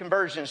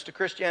conversions to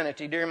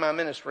Christianity during my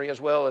ministry, as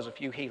well as a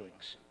few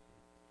healings.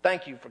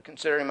 Thank you for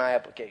considering my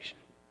application.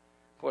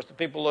 Of course, the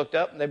people looked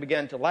up and they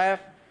began to laugh.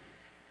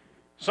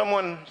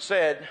 Someone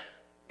said,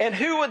 and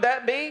who would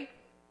that be?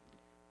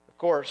 Of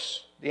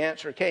course, the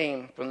answer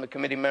came from the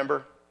committee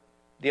member,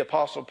 the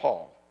Apostle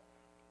Paul.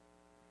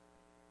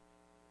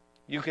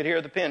 You could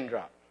hear the pin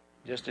drop,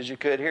 just as you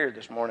could here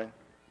this morning.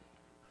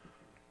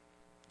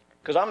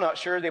 Because I'm not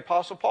sure the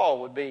Apostle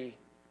Paul would be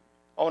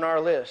on our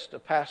list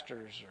of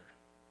pastors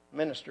or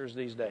ministers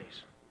these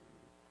days.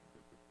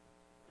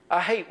 I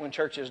hate when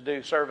churches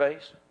do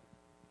surveys,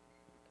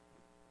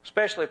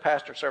 especially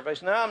pastor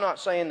surveys. Now, I'm not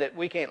saying that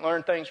we can't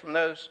learn things from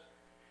those,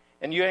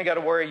 and you ain't got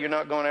to worry you're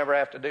not going to ever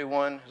have to do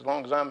one as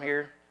long as I'm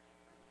here.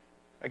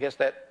 I guess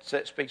that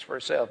speaks for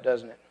itself,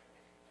 doesn't it?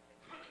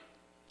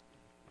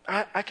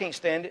 I can't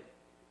stand it,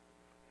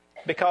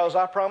 because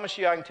I promise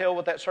you I can tell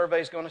what that survey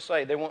is going to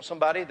say. They want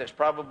somebody that's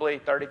probably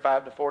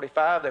 35 to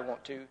 45. They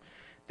want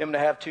them to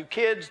have 2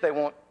 kids. They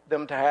want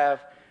them to have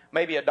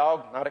maybe a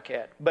dog, not a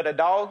cat, but a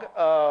dog.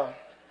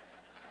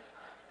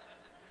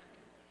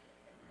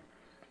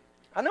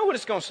 I know what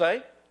it's going to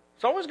say.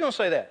 It's always going to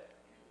say that.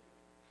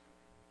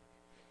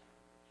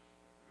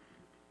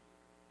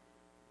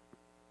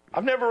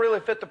 I've never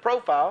really fit the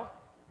profile,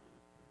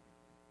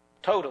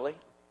 totally.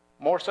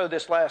 More so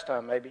this last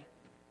time, maybe.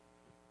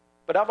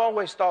 But I've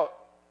always thought,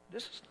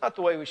 this is not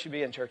the way we should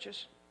be in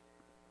churches.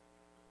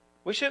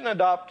 We shouldn't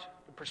adopt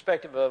the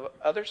perspective of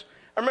others.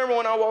 I remember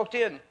when I walked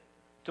in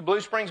to Blue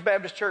Springs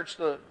Baptist Church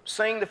to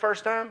sing the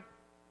first time.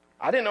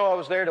 I didn't know I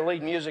was there to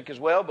lead music as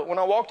well, but when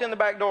I walked in the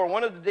back door,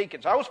 one of the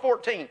deacons, I was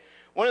 14,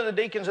 one of the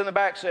deacons in the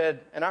back said,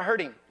 and I heard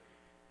him,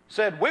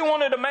 said, "We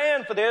wanted a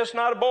man for this,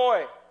 not a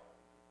boy."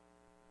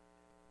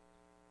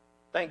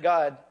 Thank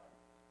God.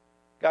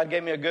 God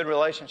gave me a good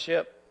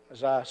relationship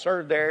as I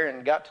served there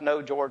and got to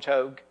know George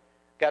Hogue,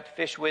 got to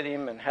fish with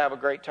him and have a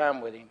great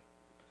time with him.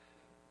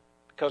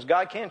 Because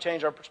God can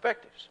change our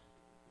perspectives.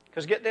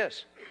 Because get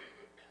this,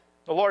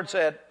 the Lord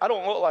said, I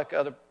don't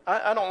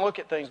look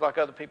at things like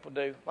other people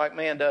do, like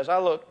man does. I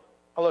look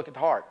at the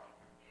heart.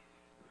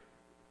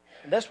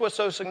 And that's what's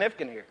so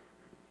significant here.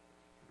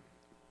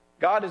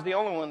 God is the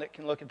only one that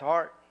can look at the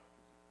heart.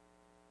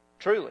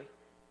 Truly.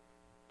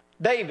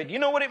 David, you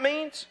know what it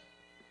means?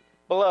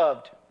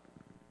 Beloved.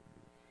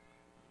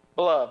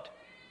 Beloved.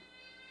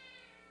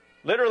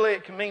 Literally,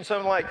 it can mean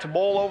something like to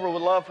boil over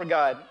with love for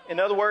God. In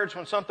other words,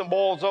 when something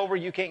boils over,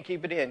 you can't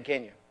keep it in,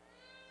 can you?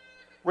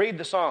 Read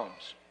the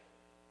Psalms.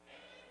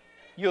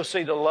 You'll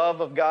see the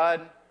love of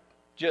God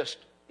just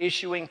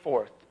issuing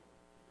forth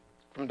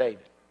from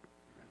David.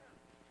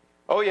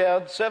 Oh yeah,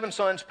 the 7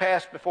 sons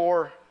passed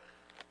before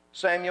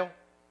Samuel.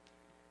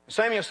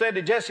 Samuel said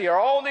to Jesse, "Are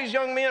all these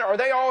young men, are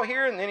they all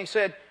here?" And then he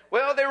said,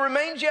 "Well, there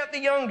remains yet the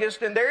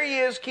youngest, and there he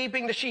is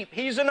keeping the sheep."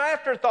 He's an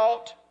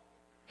afterthought.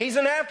 He's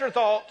an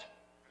afterthought.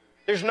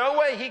 There's no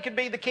way he could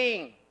be the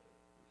king.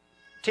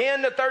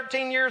 10 to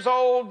 13 years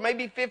old,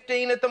 maybe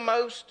 15 at the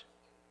most.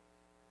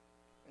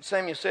 And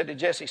Samuel said to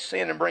Jesse,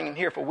 "Send and bring him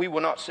here, for we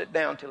will not sit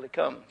down till he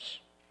comes."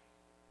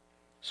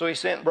 So he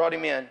sent and brought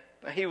him in.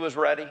 Now, he was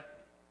ruddy,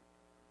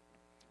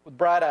 with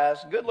bright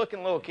eyes,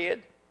 good-looking little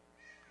kid.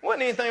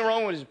 Wasn't anything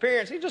wrong with his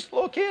appearance. He's just a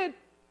little kid.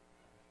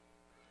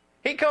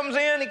 He comes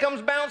in, he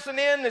comes bouncing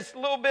in, this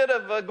little bit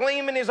of a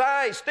gleam in his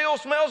eye. He still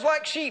smells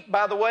like sheep,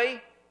 by the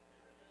way.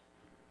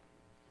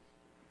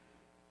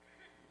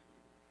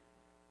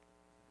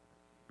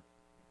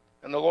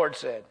 And the Lord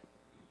said,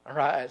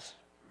 "Arise,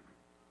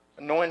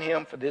 anoint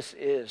him, for this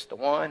is the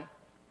one."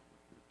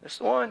 This is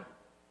the one.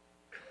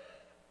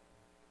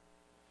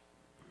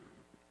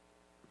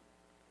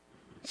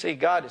 See,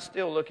 God is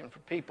still looking for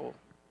people.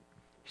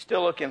 He's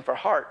still looking for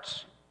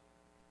hearts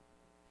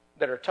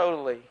that are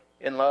totally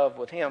in love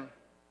with him.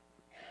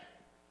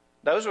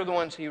 Those are the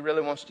ones he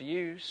really wants to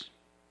use.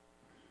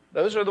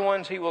 Those are the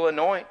ones he will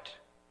anoint.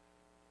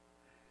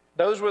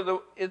 Those are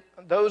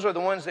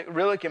the ones that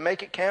really can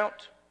make it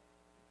count.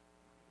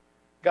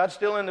 God's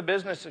still in the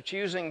business of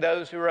choosing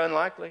those who are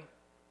unlikely.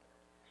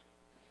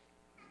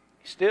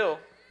 Still.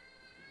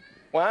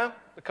 Why?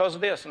 Because of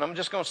this. And I'm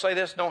just going to say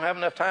this. Don't have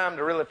enough time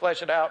to really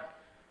flesh it out.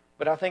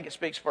 But I think it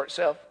speaks for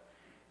itself.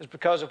 It's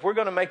because if we're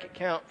going to make it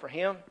count for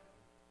him,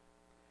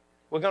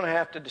 we're going to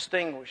have to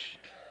distinguish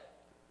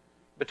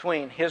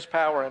between his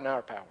power and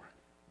our power.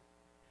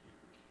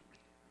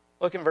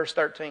 Look in verse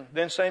 13.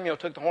 Then Samuel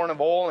took the horn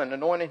of oil and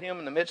anointed him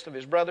in the midst of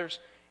his brothers,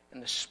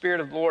 and the Spirit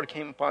of the Lord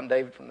came upon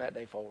David from that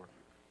day forward.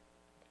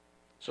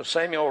 So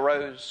Samuel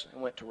arose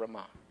and went to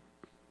Ramah.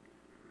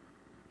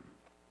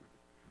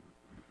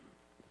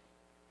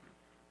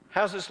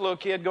 How's this little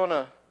kid going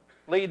to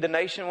lead the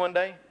nation one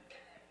day?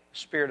 The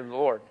Spirit of the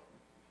Lord.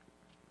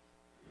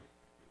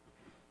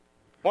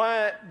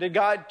 Why did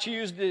God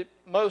choose the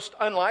most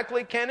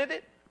unlikely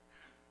candidate?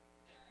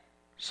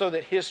 So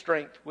that his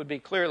strength would be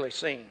clearly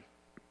seen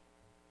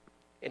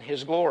and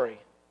his glory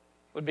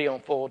would be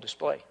on full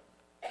display.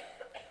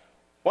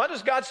 Why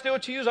does God still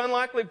choose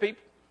unlikely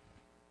people?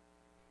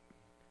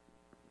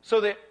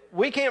 So that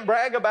we can't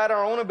brag about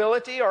our own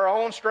ability or our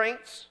own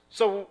strengths,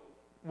 so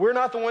we're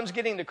not the ones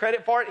getting the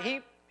credit for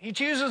it. He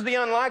chooses the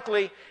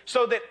unlikely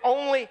so that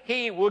only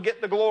he will get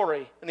the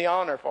glory and the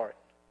honor for it.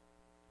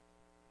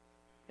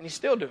 And he's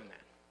still doing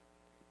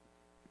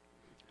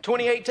that.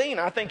 2018,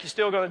 I think he's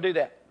still going to do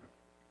that.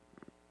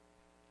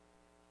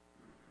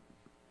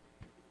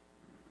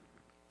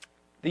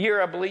 The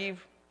year, I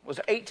believe, was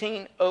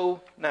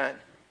 1809.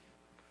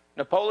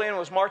 Napoleon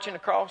was marching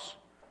across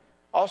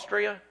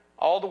Austria.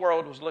 All the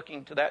world was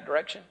looking to that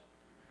direction.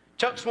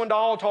 Chuck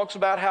Swindoll talks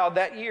about how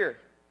that year,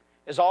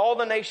 as all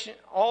the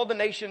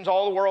nations,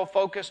 all the world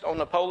focused on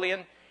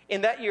Napoleon,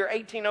 In that year,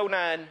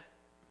 1809,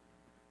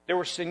 there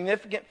were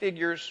significant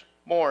figures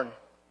born.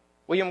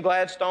 William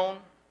Gladstone,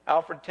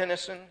 Alfred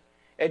Tennyson,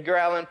 Edgar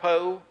Allan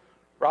Poe,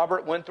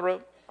 Robert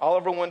Winthrop,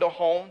 Oliver Wendell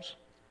Holmes.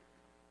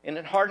 And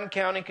in Hardin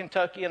County,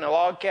 Kentucky, in a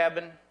log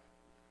cabin,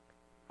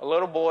 a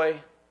little boy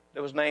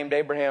that was named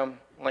Abraham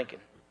Lincoln.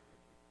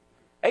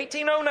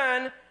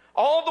 1809,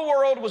 all the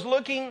world was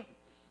looking,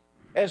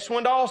 as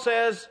Swindoll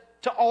says,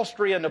 to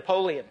Austria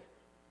Napoleon.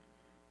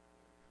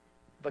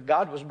 But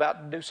God was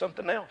about to do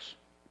something else.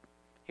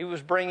 He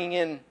was bringing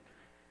in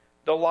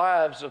the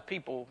lives of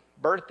people,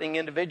 birthing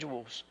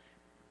individuals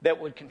that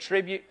would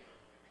contribute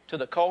to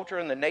the culture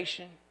and the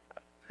nation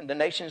and the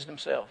nations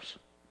themselves.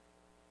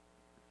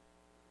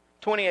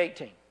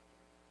 2018.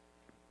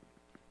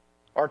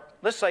 Or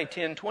let's say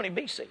 1020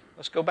 BC.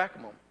 Let's go back a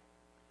moment.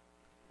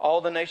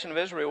 All the nation of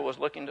Israel was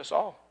looking to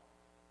Saul.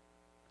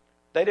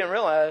 They didn't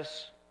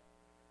realize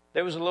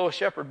there was a little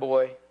shepherd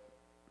boy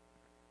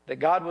that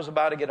God was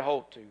about to get a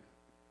hold to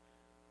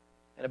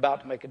and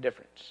about to make a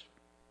difference.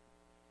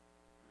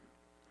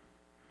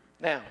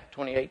 Now,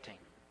 2018.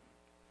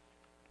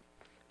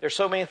 There's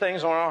so many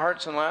things on our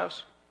hearts and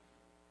lives.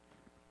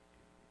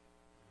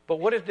 But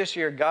what if this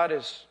year God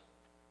is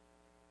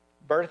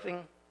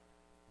birthing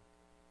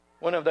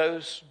one of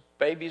those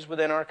babies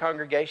within our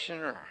congregation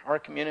or our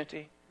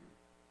community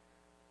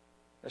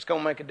that's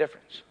going to make a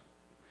difference?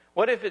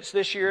 What if it's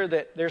this year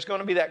that there's going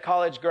to be that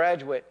college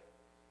graduate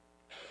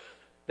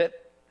that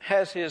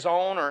has his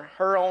own or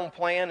her own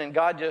plan, and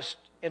God just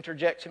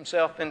interjects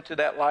himself into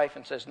that life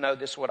and says, no,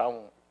 this is what I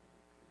want,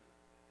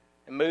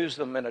 and moves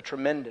them in a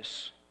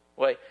tremendous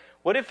way?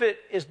 What if it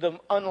is the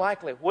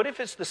unlikely? What if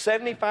it's the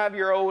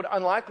 75-year-old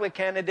unlikely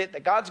candidate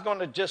that God's going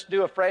to just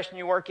do a fresh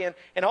new work in,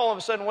 and all of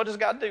a sudden, what does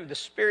God do? The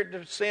Spirit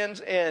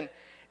descends, and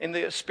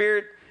the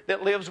Spirit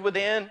that lives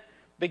within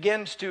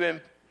begins to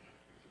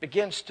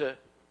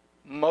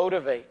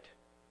motivate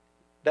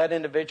that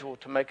individual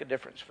to make a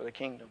difference for the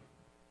kingdom.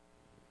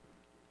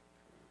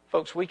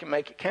 Folks, we can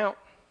make it count.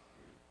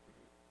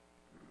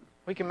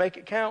 We can make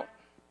it count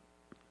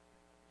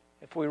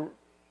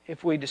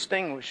if we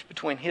distinguish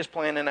between His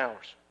plan and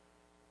ours,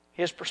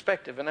 His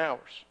perspective and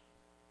ours,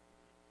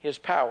 His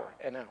power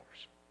and ours.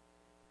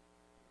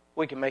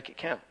 We can make it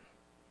count.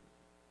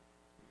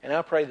 And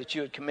I pray that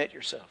you would commit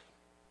yourself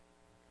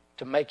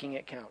to making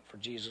it count for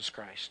Jesus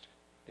Christ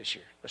this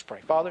year. Let's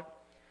pray. Father,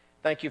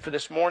 thank you for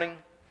this morning.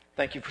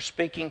 Thank you for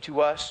speaking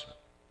to us.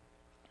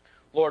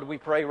 Lord, we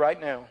pray right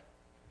now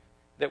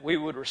that we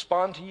would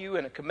respond to you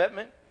in a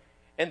commitment,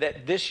 and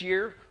that this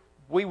year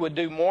we would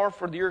do more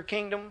for your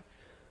kingdom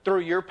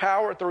through your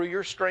power, through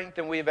your strength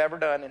than we have ever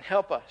done. And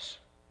help us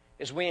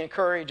as we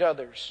encourage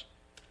others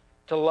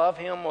to love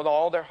Him with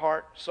all their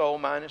heart, soul,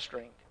 mind, and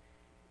strength,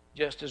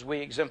 just as we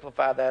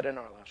exemplify that in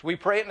our lives. We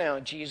pray it now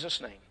in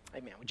Jesus' name.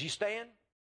 Amen. Would you stand?